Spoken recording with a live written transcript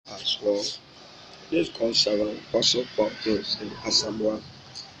as well. This called 7 Apostle Paul is in Asamoah.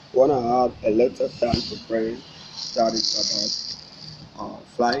 When I have a little time to pray, that is about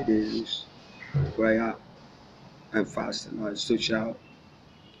Fridays, prayer and fasting, or social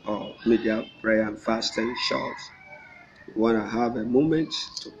or media prayer and fasting shorts. When I have a moment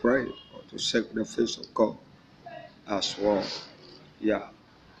to pray or to seek the face of God as well. Yeah,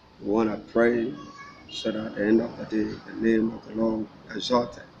 we want to pray so that at the end of the day, the name of the Lord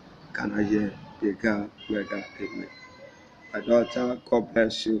exalted. Can I hear bigger, mega, amen. My daughter, God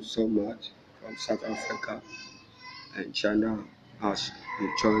bless you so much from South Africa and China as you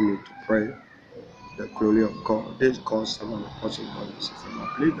join me to pray the glory of God. This called 7 Apostle Paul.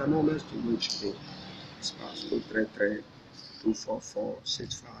 Please the numbers to reach me. It's past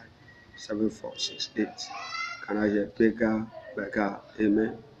 233-244-65-7468. Can I hear bigger, mega,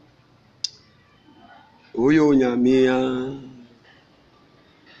 amen. Uyo nyamia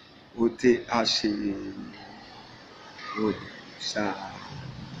uti ashi sa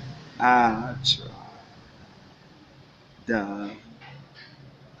acha da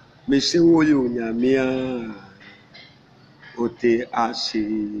misi uyo nyamia uti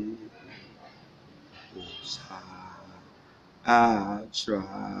ashi sa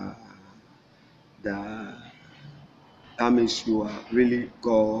acha da. That means you are really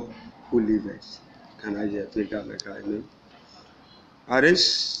God who lives. Can I hear bigger, mega, amen. At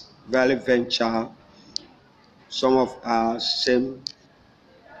this very venture, some of us seem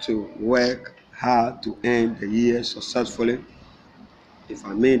to work hard to end the year successfully. If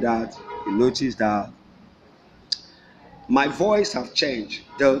I mean that, you notice that my voice have changed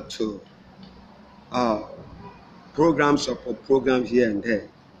due to programs upon programs here and there.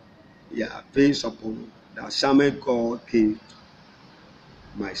 Yeah, based upon the assignment God gave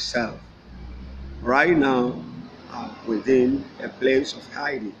myself. Right now, I'm within a place of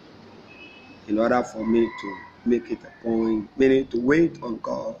hiding in order for me to make it a point, meaning to wait on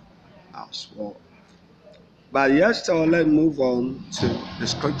God as well. But yes, so let's move on to the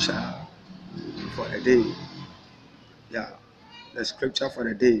scripture for the day. Yeah, the scripture for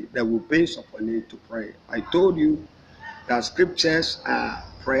the day that will base upon it to pray. I told you that scriptures are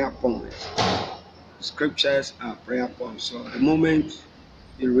prayer points. Scriptures are prayer points. So the moment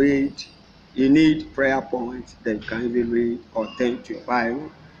you read, you need prayer points, then you can even read or turn to your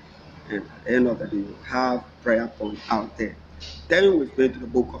Bible. And at the end of the day, you have prayer points out there. Then we go to the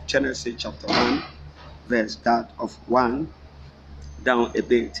book of Genesis chapter 1, verse that of 1 down a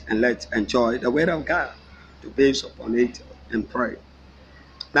bit, and let's enjoy the word of God to base upon it and pray.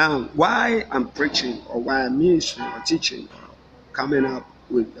 Now, why I'm preaching or why I'm ministering or teaching or coming up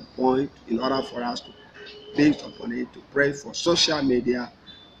with the point in order for us to base upon it to pray for social media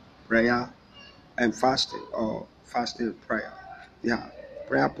prayer and fasting or fasting prayer. Yeah,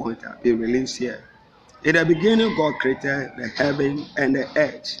 prayer point will be released here. In the beginning, God created the heaven and the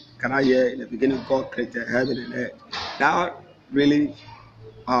earth. Can I hear? In the beginning, God created heaven and earth. That really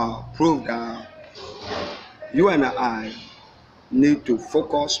prove that you and I need to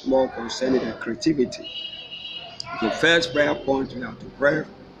focus more concerning the creativity. The first prayer point, we have to pray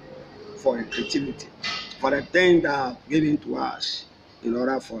for the creativity, for the thing that are given to us in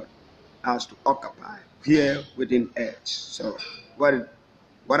order for us to occupy here within earth. So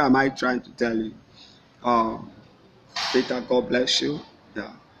what am I trying to tell you? Peter, God bless you.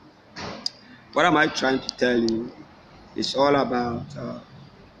 Yeah. What am I trying to tell you? It's all about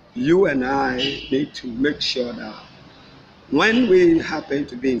you and I need to make sure that when we happen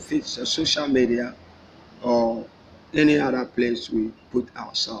to be in social media or any other place we put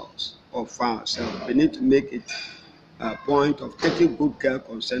ourselves or find ourselves, we need to make it a point of taking good care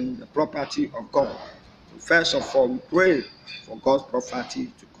concerning the property of God. First of all, we pray for God's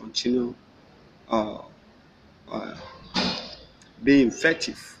property to continue being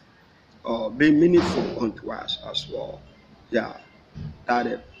effective or being meaningful unto us as well. Yeah, that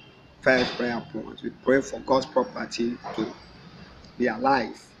is first prayer point. We pray for God's property to be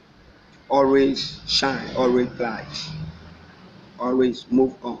alive, always shine, always light, always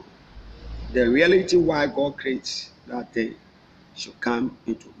move on. The reality why God creates that thing should come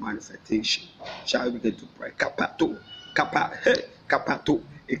into manifestation. Shall we begin to pray? Kapatu, kapa, hey, kapatu,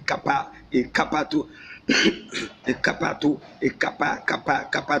 ekapa, ekapatu, ekapatu, ekapa, kapa,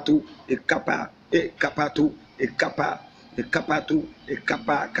 kapatu, ekapa, ekapatu, ekapa, ekapatu,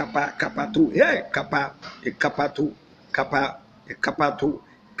 ekapa, kapa, kapatu, hey, kapa, ekapatu, kapa, ekapatu,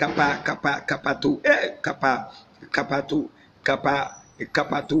 kapa, kapa, kapatu, hey, kapa, ekapatu, kapa,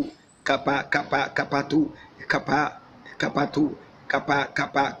 ekapatu, kapa, kapa, kapatu, ekapa, ekapatu, kapa,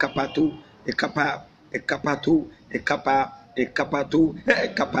 kapa, kapatu, ekapa, ekapatu, ekapa, ekapatu,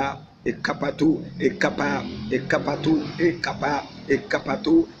 ekapa, ekapatu, ekapa, ekapatu, ekapa,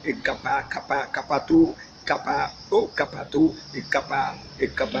 ekapatu, ekapa, kapa, kapatu, kapa, oh kapatu, ekapa,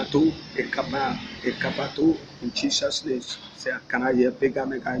 ekapatu, ekapa, ekapatu. In Jesus' name, say, can I hear bigger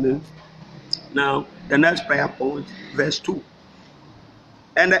amen? Now, the next prayer point, verse 2.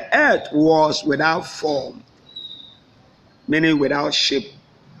 And the earth was without form, meaning without shape,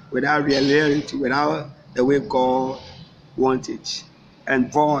 without reality, without the way God wanted,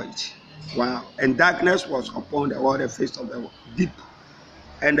 and void. Wow. And darkness was upon the water face of the deep.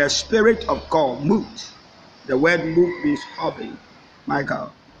 And the Spirit of God moved. The word move means hovering, my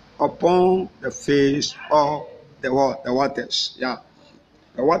God, upon the face of the waters. Yeah.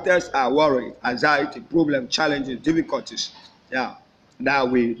 The waters are worry, anxiety, problem, challenges, difficulties. Yeah. That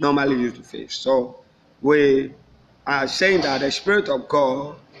we normally used to face. So we are saying that the Spirit of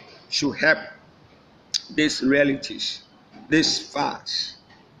God should help these realities, these facts,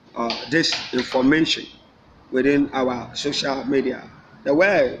 this information within our social media. The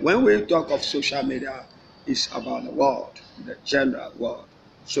way when we talk of social media, is about the world, the general world,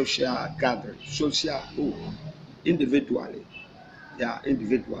 social gathering, social individually,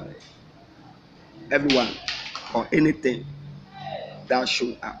 individually, everyone or anything that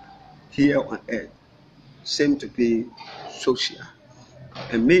show up here on earth seem to be social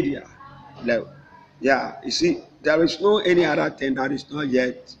and media. Like, you see, there is no any other thing that is not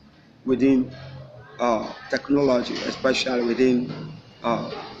yet within technology, especially within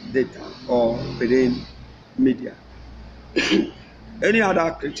data or within media. Any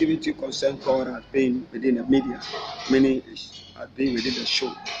other creativity concern God has been within the media, meaning has been within the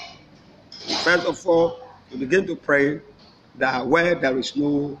show. First of all, we begin to pray that where there is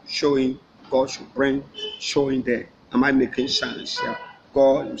no showing, God should bring showing there. Am I making sense? Yeah.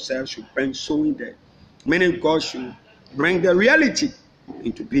 God himself should bring showing there. Meaning God should bring the reality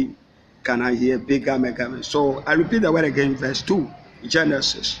into being. Can I hear bigger mega? So I repeat the word again, verse 2,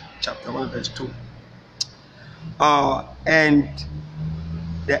 Genesis chapter 1, verse 2. And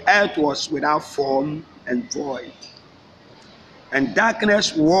the earth was without form and void, and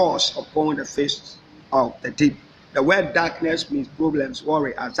darkness was upon the face of the deep. The word darkness means problems,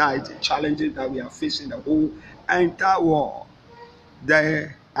 worry, anxiety, challenges that we are facing the whole entire world.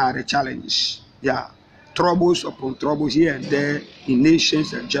 There are the challenges. Yeah. Troubles upon troubles here and there in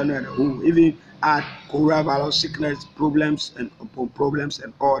nations and general, even at coronavirus sickness, problems and upon problems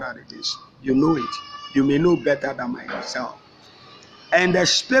and all that it is. You know it. You may know better than myself. And the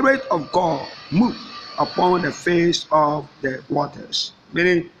Spirit of God moved upon the face of the waters.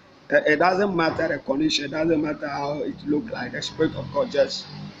 Meaning, it doesn't matter the condition, it doesn't matter how it looked like. The Spirit of God just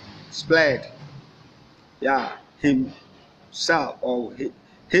spread, himself or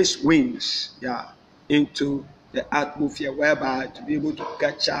his wings, into the atmosphere, whereby to be able to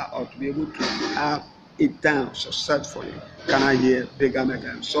capture or to be able to have it down successfully. Can I hear bigger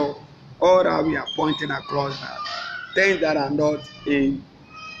again? So all that we are pointing across that things that are not in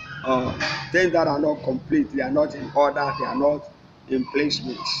things that are not complete, they are not in order, they are not in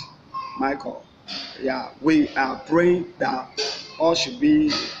placement. Michael, we are praying that all should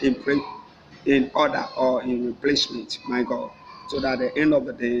be in order or in replacement, my God, so that at the end of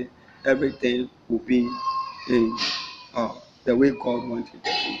the day, everything will be in the way God wanted it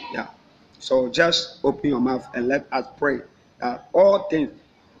to be. Yeah. So just open your mouth and let us pray that all things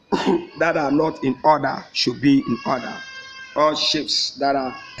that are not in order should be in order. All shapes that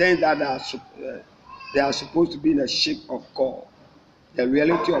are things that are they are supposed to be in the shape of God, the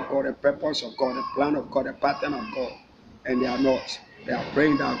reality of God, the purpose of God, the plan of God, the pattern of God, and they are not. They are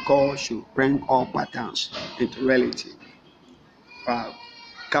praying that God should bring all patterns into reality.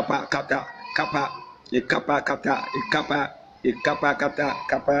 Kappa kata kappa kappa kata kappa kappa kata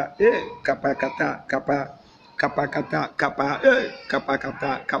kappa kappa kata kappa kappa kata kappa kappa kata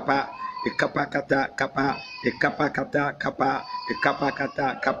kappa kappa kata kappa kappa kata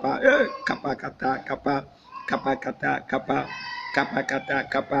kappa kappa kata kappa kappa kata kappa kappa kata kappa kappa kata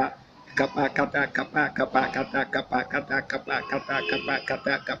kappa kappa kata kappa kappa kata kappa kata kappa kata kappa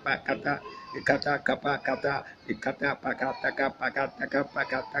kata kappa kata kata kappa kata kata pakata kappa kata kappa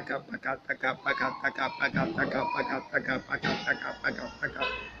kata kappa kata kappa kata kappa kata kappa kata kappa kata kappa kata.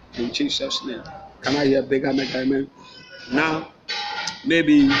 In Jesus' name. Can I hear bigger amen? Now,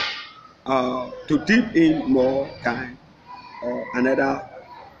 maybe to deep in more time or another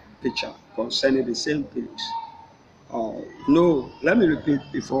picture concerning the same things. No, let me repeat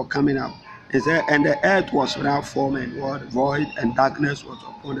before coming up. It said, and the earth was without form and void, and darkness was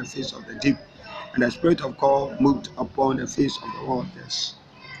upon the face of the deep, and the Spirit of God moved upon the face of the waters.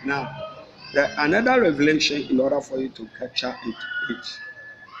 Now,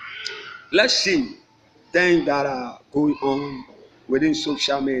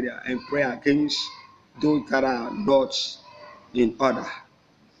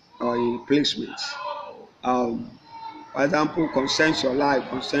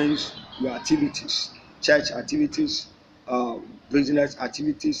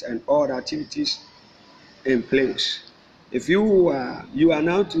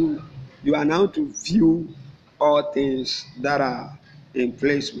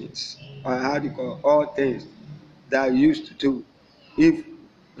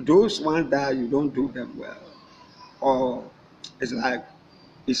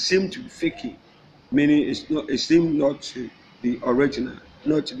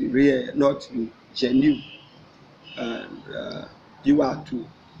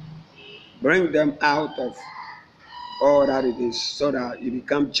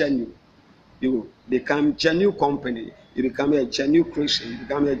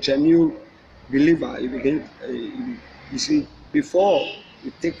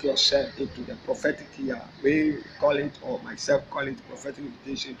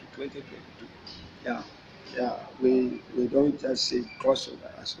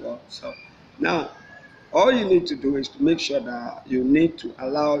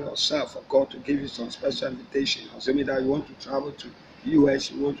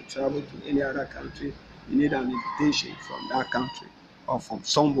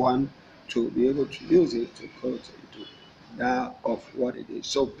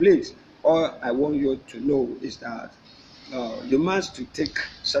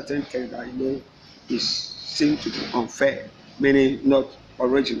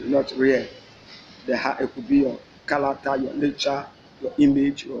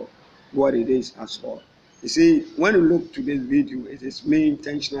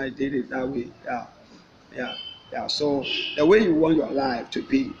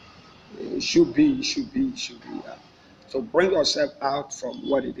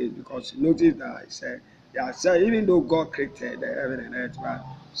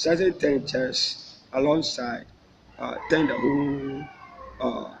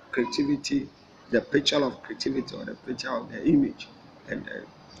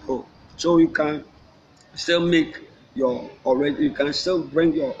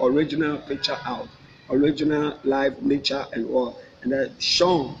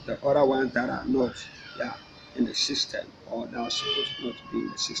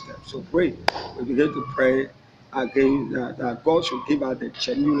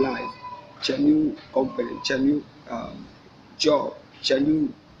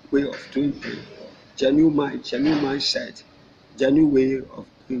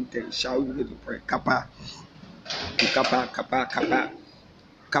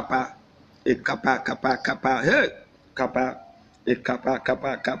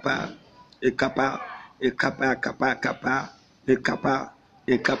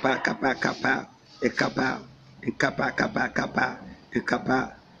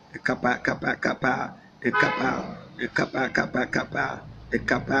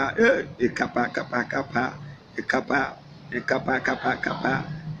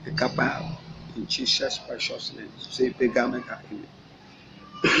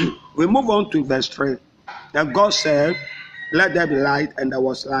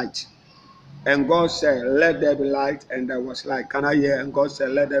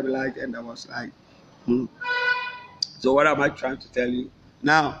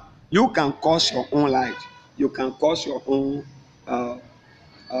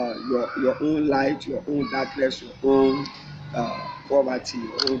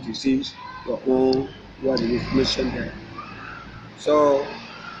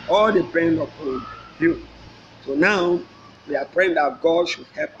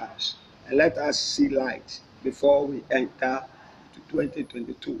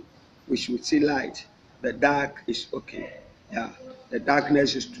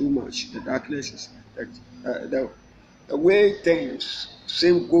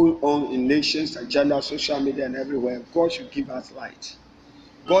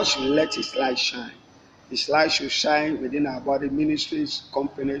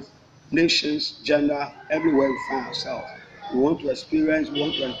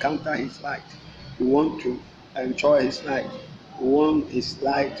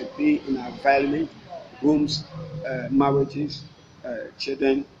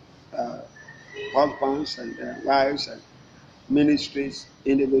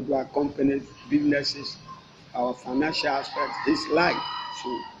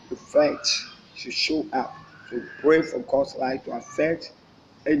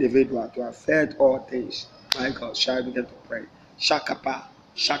 individual to affect all things. My God, shall I begin to pray? Shakapa,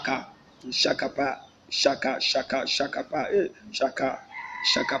 shaka, shakapa, shaka, shaka, shakapa, shaka,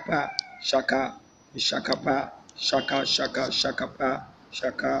 shakapa, shaka, shakapa, shaka, shaka, shakapa,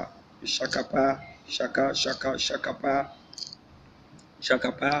 shaka, shakapa, shaka, shaka, shakapa,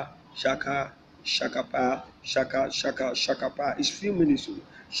 shakapa, shaka, shakapa, shaka, shaka, shakapa. It's few minutes.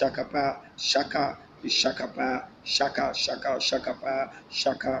 Shakapa, shaka, shakapa, shaka, shaka, shakapa,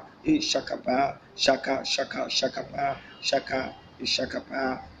 shaka, shakapa, shaka, shaka, shakapa, shaka,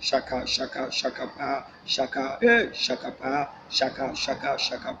 shakapa, shaka, shaka, shakapa, shaka, shakapa, shaka, shaka,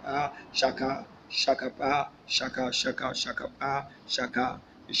 shakapa, shaka, shakapa, shaka, shaka, shakapa, shaka,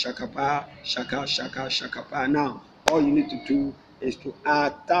 shakapa, shaka, shaka, shakapa. Now, all you need to do is to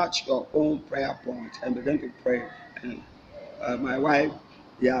attach your own prayer point and begin to pray. And my wife,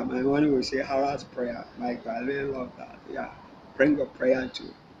 my money will say, harass prayer. Michael, I really love that. Yeah, bring your prayer into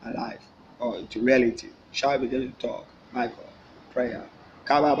a life or into reality. Shall I begin to talk? Michael, prayer.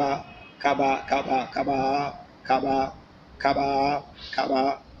 Kababa, kaba, kaba, kaba, kaba, kaba,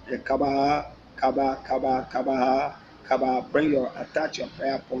 kaba, kaba, kaba, kaba, kaba, kaba. Bring your, attach your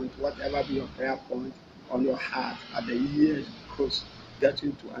prayer point, whatever be your prayer point on your heart at the year's close,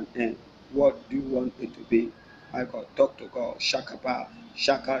 getting to an end. What do you want it to be? My God, talk to God. Shakapa,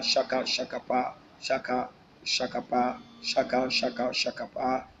 shaka, shaka, shakapa, shaka, shakapa, shaka, shaka,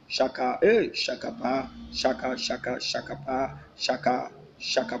 shakapa, shaka, shakapa, shaka, shaka, shakapa, shaka,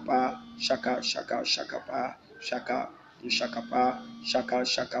 shakapa, shaka, shaka, shakapa, shaka, shakapa, shaka,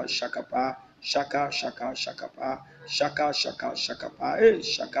 shaka, shakapa, shaka, shaka, shakapa, shaka, shaka, shakapa, shaka,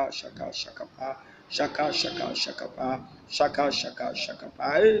 shaka, shakapa, shaka, shaka, shakapa, shaka, shaka,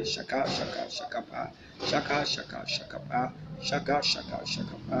 shakapa, shaka, shaka, shakapa. Shaka shaka shakapa, shaka shaka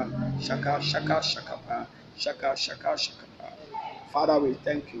shakapa, shaka shaka shakapa, shaka shaka shakapa. Father, we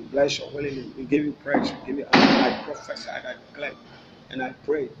thank you, bless your holy name. We give you praise, we give you honor. I prophesy, I declare, and I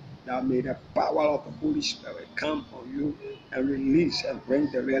pray that may the power of the Holy Spirit come on you and release and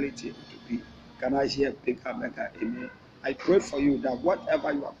bring the reality into being. Can I hear bigger, mega amen? I pray for you that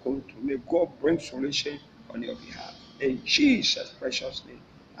whatever you are going through, may God bring solution on your behalf. In Jesus' precious name,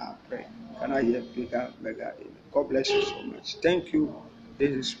 I pray. Can I hear bigger, mega amen? God bless you so much. Thank you.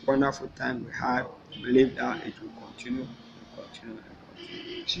 This is wonderful time we had. I believe that it will continue and continue and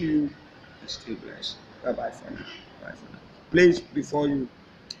continue. See you and stay blessed. Bye bye for now. Bye for now. Please, before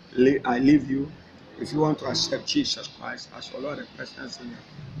I leave you, if you want to accept Jesus Christ as your Lord and personal Savior,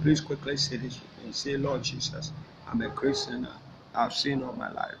 please quickly say this with me. Say, Lord Jesus, I'm a Christian. I've sinned all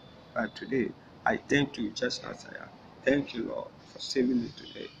my life. But today, I thank you just as I am. Thank you, Lord, for saving me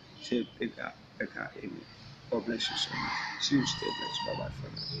today. Say, bigger, amen. God bless you so much. See you, stay blessed. Bye bye for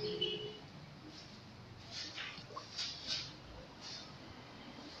now.